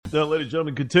ladies and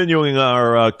gentlemen, continuing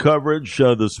our coverage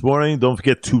this morning. Don't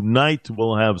forget, tonight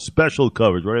we'll have special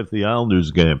coverage right after the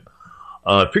Islanders game.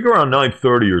 I figure around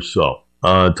 9:30 or so.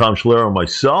 Tom Schler and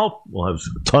myself will have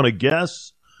a ton of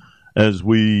guests as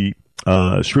we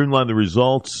streamline the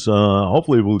results.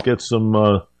 Hopefully we'll get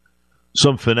some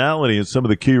finality in some of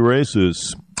the key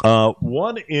races.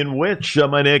 One in which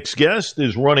my next guest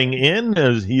is running in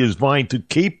as he is vying to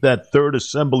keep that third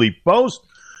assembly post.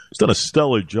 He's done a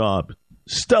stellar job,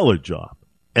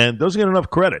 and doesn't get enough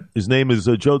credit. His name is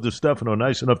Joe DeStefano,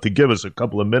 nice enough to give us a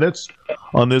couple of minutes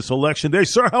on this election day.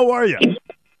 Sir, how are you?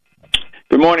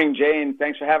 Good morning, Jay, and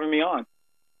thanks for having me on.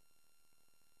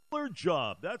 Stellar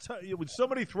job. That's how when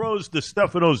somebody throws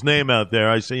DeStefano's name out there,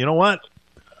 I say, you know what?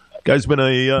 Guy's been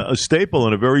a staple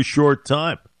in a very short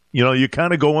time. You know, you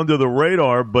kind of go under the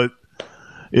radar, but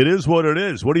it is what it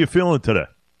is. What are you feeling today?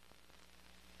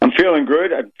 I'm feeling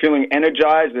good. I'm feeling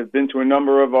energized. I've been to a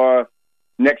number of our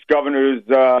next governor's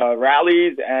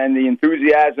rallies, and the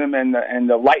enthusiasm and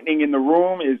the lightning in the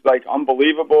room is like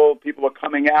unbelievable. People are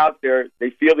coming out. They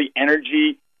feel the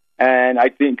energy, and I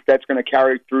think that's going to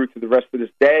carry through to the rest of this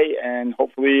day. And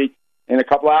hopefully, in a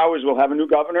couple hours, we'll have a new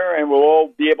governor, and we'll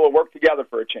all be able to work together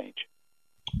for a change.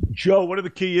 Joe, what are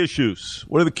the key issues?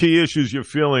 What are the key issues you're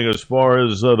feeling as far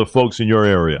as the folks in your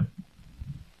area?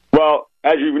 Well,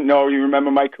 as you know, you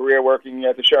remember my career working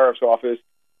at the sheriff's office.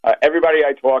 Everybody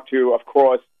I talk to, of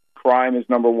course, crime is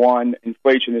number one,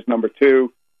 inflation is number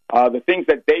two. The things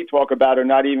that they talk about are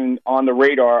not even on the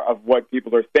radar of what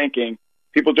people are thinking.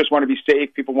 People just want to be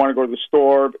safe. People want to go to the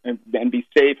store and be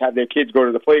safe, have their kids go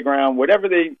to the playground. Whatever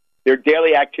their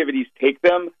daily activities take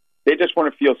them, they just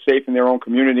want to feel safe in their own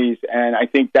communities, and I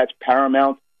think that's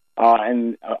paramount.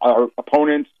 And our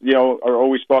opponents, are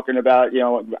always talking about,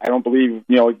 I don't believe,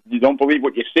 you don't believe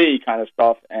what you see kind of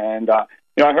stuff. And,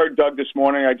 I heard Doug this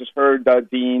morning. I just heard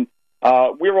Dean.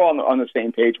 We're all on the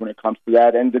same page when it comes to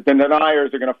that. And the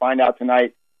deniers are going to find out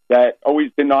tonight that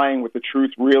always denying what the truth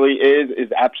really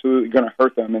is absolutely going to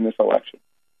hurt them in this election.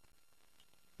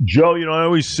 Joe, I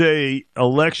always say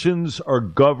elections are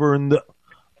governed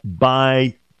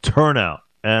by turnout,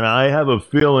 and I have a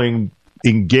feeling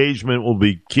engagement will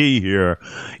be key here.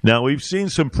 Now, we've seen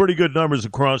some pretty good numbers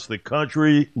across the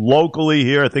country. Locally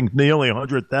here, I think nearly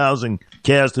 100,000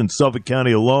 cast in Suffolk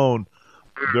County alone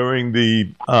during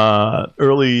the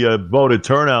early voter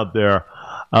turnout there.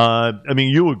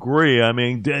 You agree.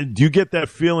 Do you get that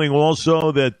feeling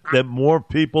also that more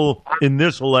people in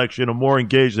this election are more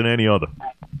engaged than any other?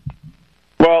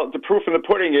 Well, the proof of the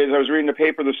pudding is I was reading the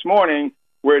paper this morning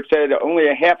where it said only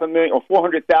 500,000 or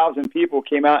 400,000 people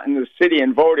came out in the city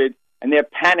and voted, and they're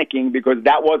panicking because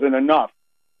that wasn't enough.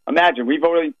 Imagine, we've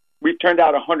turned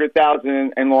out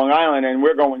 100,000 in Long Island, and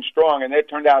we're going strong, and they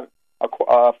turned out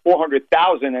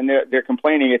 400,000, and they're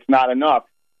complaining it's not enough.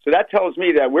 So that tells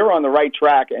me that we're on the right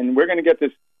track, and we're going to get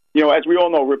this. As we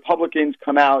all know, Republicans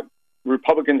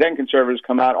and conservatives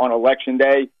come out on Election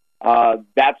Day.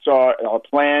 That's our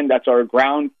plan. That's our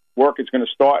ground. Work is going to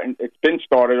start, and it's been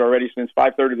started already since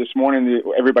 5:30 this morning.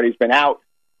 Everybody's been out,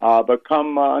 but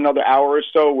come another hour or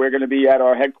so, we're going to be at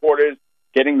our headquarters,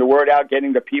 getting the word out,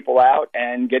 getting the people out,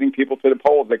 and getting people to the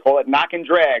polls. They call it knock and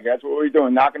drag. That's what we're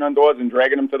doing, knocking on doors and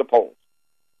dragging them to the polls.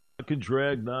 Knock and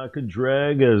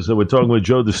drag. As we're talking with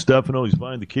Joe DeStefano, he's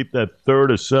vying to keep that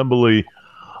third assembly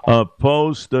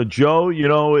post. Joe,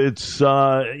 it's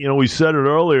we said it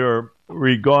earlier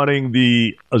regarding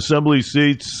the assembly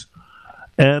seats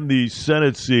and the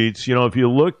Senate seats. If you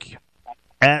look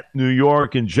at New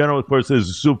York in general, of course, there's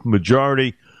a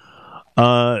supermajority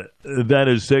that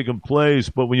has taken place.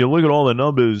 But when you look at all the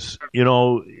numbers,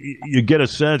 you get a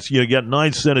sense you get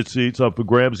 9 Senate seats up for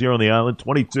grabs here on the island,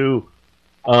 22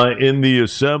 in the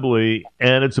Assembly,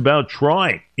 and it's about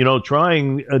trying to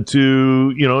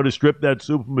strip that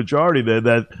supermajority there,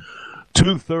 that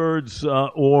 2/3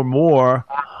 or more.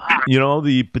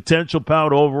 The potential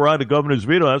power to override the governor's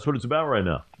veto. That's what it's about right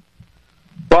now.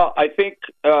 Well, I think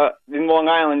in Long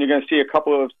Island, you're going to see a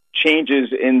couple of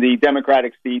changes in the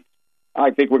Democratic seats. I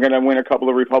think we're going to win a couple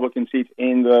of Republican seats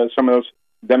in some of those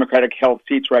Democratic-held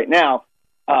seats right now.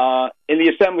 In the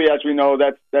Assembly, as we know,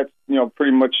 that's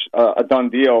pretty much a done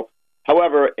deal.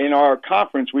 However, in our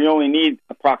conference, we only need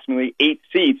approximately 8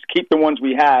 seats. Keep the ones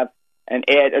we have and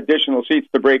add additional seats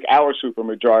to break our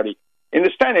supermajority. In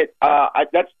the Senate,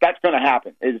 that's going to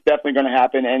happen. It's definitely going to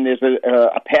happen, and there's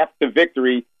a path to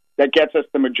victory that gets us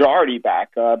the majority back.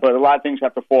 But a lot of things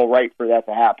have to fall right for that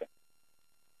to happen.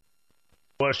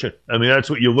 Question. That's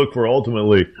what you look for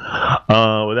ultimately,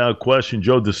 without question.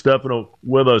 Joe DeStefano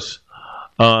with us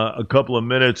a couple of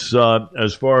minutes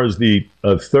as far as the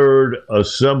third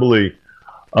assembly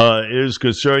is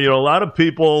concerned. A lot of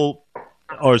people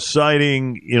are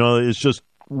citing, it's just,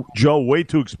 Joe, way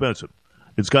too expensive.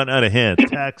 It's gotten out of hand.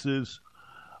 Taxes.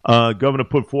 Governor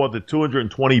put forth a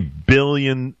 $220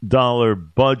 billion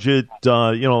budget. A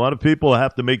lot of people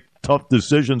have to make tough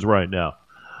decisions right now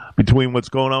between what's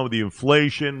going on with the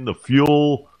inflation, the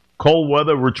fuel, cold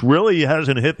weather, which really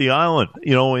hasn't hit the island,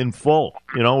 in full.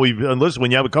 Listen,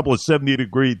 when you have a couple of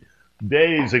 70-degree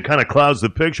days, it kind of clouds the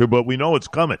picture, but we know it's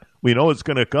coming. We know it's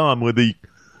going to come with the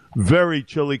very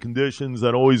chilly conditions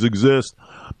that always exist.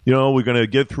 We're going to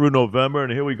get through November,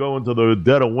 and here we go into the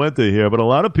dead of winter here. But a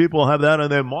lot of people have that in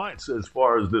their minds as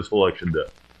far as this election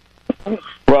day.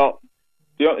 Well,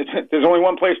 there's only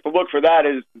one place to look for that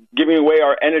is giving away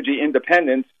our energy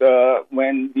independence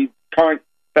when the current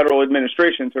federal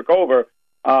administration took over.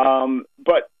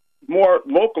 But more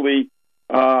locally,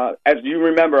 as you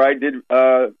remember, I did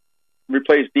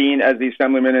replace Dean as the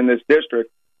assemblyman in this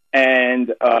district. And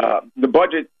the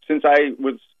budget, since I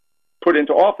was put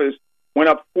into office, went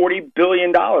up $40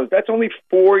 billion. That's only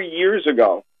 4 years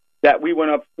ago that we went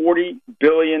up $40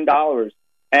 billion.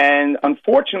 And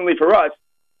unfortunately for us,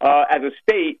 as a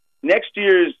state, next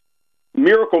year's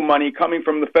miracle money coming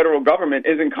from the federal government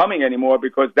isn't coming anymore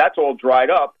because that's all dried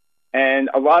up. And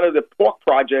a lot of the pork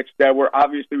projects that were,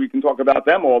 obviously, we can talk about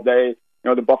them all day,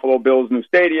 the Buffalo Bills new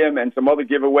stadium and some other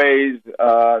giveaways,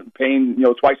 paying,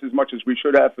 twice as much as we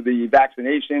should have for the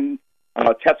vaccination,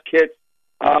 test kits.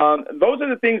 Those are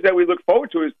the things that we look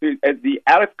forward to as the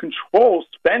out-of-control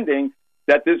spending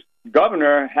that this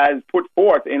governor has put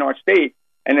forth in our state.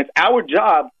 And it's our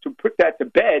job to put that to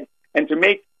bed and to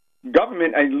make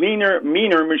government a leaner,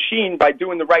 meaner machine by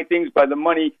doing the right things by the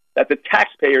money that the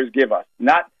taxpayers give us,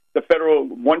 not the federal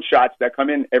one-shots that come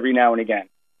in every now and again.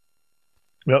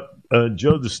 Yep.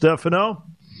 Joe DeStefano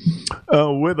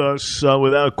with us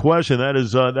without question. That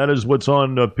is what's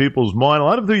on people's mind. A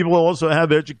lot of people also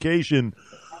have education,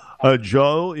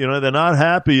 Joe. They're not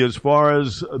happy as far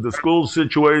as the school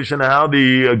situation, how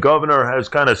the governor has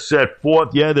kind of set forth.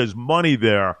 Yeah, there's money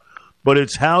there, but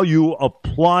it's how you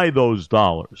apply those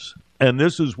dollars. And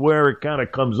this is where it kind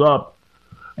of comes up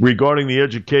regarding the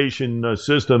education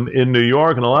system in New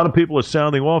York. And a lot of people are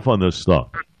sounding off on this stuff.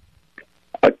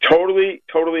 Totally,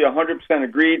 100%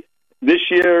 agreed. This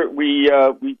year, we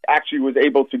actually was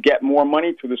able to get more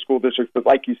money to the school districts. But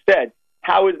like you said,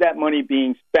 how is that money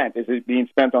being spent? Is it being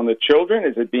spent on the children?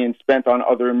 Is it being spent on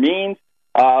other means?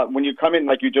 When you come in,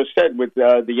 like you just said, with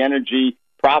the energy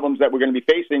problems that we're going to be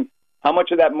facing, how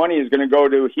much of that money is going to go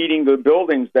to heating the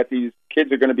buildings that these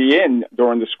kids are going to be in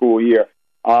during the school year?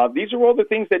 These are all the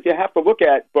things that you have to look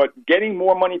at. But getting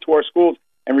more money to our schools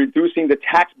and reducing the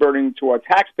tax burden to our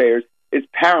taxpayers is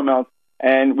paramount,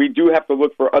 and we do have to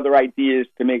look for other ideas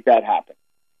to make that happen.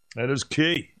 That is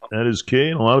key. And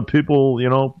a lot of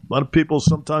people,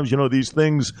 sometimes, these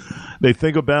things, they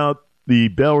think about the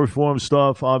bail reform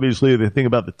stuff. Obviously, they think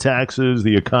about the taxes,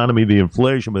 the economy, the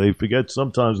inflation, but they forget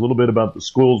sometimes a little bit about the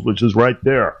schools, which is right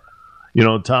there,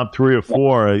 top 3 or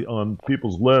 4 on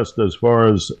people's list as far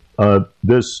as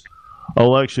this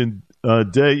election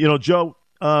day. Joe,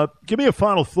 give me a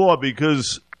final thought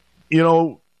because,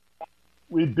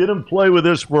 we've been in play with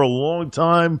this for a long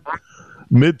time.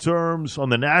 Midterms on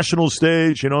the national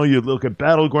stage, you look at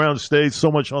battleground states, so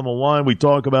much on the line. We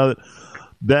talk about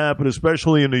that, but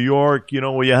especially in New York,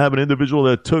 where you have an individual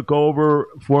that took over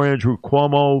for Andrew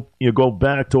Cuomo. You go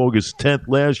back to August 10th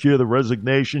last year, the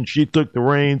resignation. She took the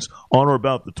reins on or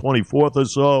about the 24th or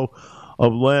so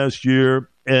of last year.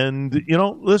 And,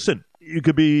 listen, you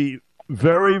could be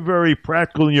very, very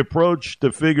practical in your approach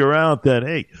to figure out that,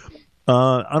 hey,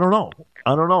 I don't know.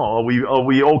 Are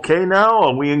we okay now?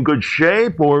 Are we in good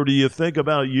shape? Or do you think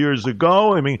about years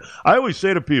ago? I mean, I always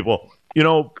say to people,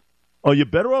 are you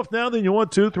better off now than you were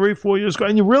 2, 3, 4 years ago?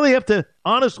 And you really have to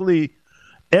honestly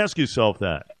ask yourself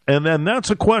that. And then that's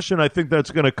a question I think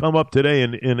that's going to come up today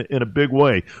in a big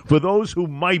way for those who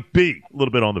might be a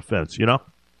little bit on the fence,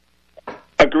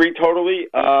 Agree totally.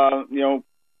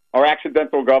 Our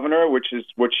accidental governor, which is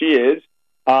what she is,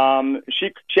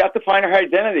 she has to find her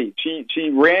identity. She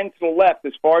ran to the left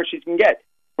as far as she can get.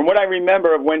 From what I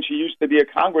remember of when she used to be a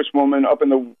congresswoman up in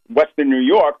the Western New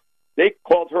York, they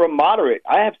called her a moderate.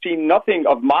 I have seen nothing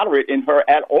of moderate in her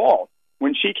at all.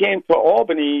 When she came to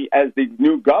Albany as the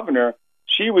new governor,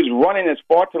 she was running as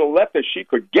far to the left as she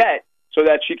could get so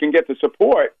that she can get the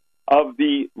support of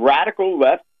the radical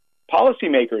left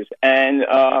policymakers. And,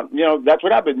 that's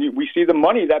what happened. We see the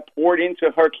money that poured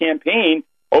into her campaign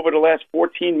over the last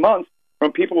 14 months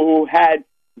from people who had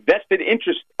vested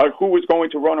interest of who was going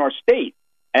to run our state.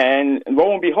 And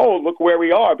lo and behold, look where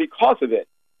we are because of it.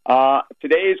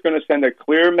 Today is going to send a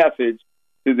clear message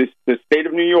to the state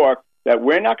of New York that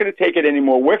we're not going to take it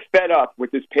anymore. We're fed up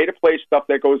with this pay-to-play stuff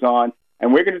that goes on,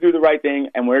 and we're going to do the right thing,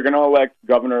 and we're going to elect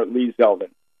Governor Lee Zeldin.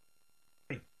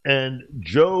 And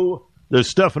Joe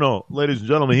DeStefano, ladies and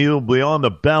gentlemen, he'll be on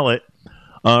the ballot,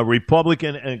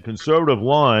 Republican and conservative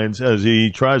lines, as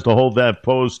he tries to hold that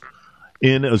post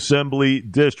in Assembly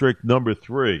District number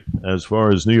 3, as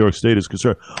far as New York State is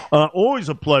concerned. Always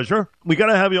a pleasure. We got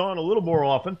to have you on a little more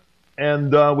often,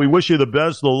 and we wish you the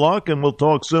best of luck, and we'll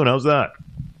talk soon. How's that?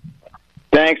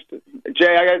 Thanks,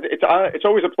 Jay. It's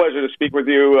always a pleasure to speak with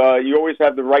you. You always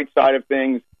have the right side of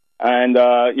things, and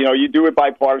you do it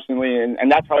bipartisanly,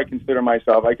 and that's how I consider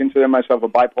myself. I consider myself a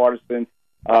bipartisan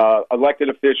elected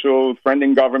official, friend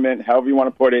in government, however you want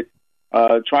to put it,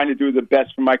 trying to do the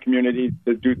best for my community,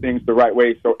 to do things the right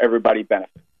way so everybody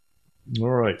benefits. All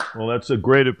right. Well, that's a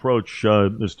great approach,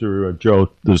 Mr.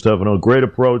 Joe DeStefano. Great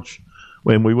approach,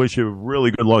 and we wish you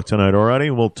really good luck tonight, all righty?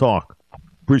 We'll talk.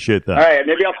 Appreciate that. All right.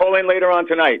 Maybe I'll call in later on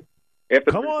tonight.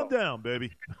 Come on down,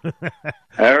 baby. All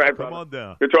right, Come on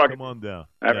down. Good talking. Come on down.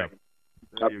 All right.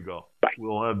 There you go. Bye.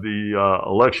 We'll have the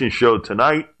election show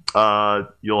tonight.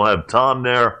 You'll have Tom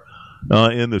there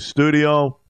in the studio.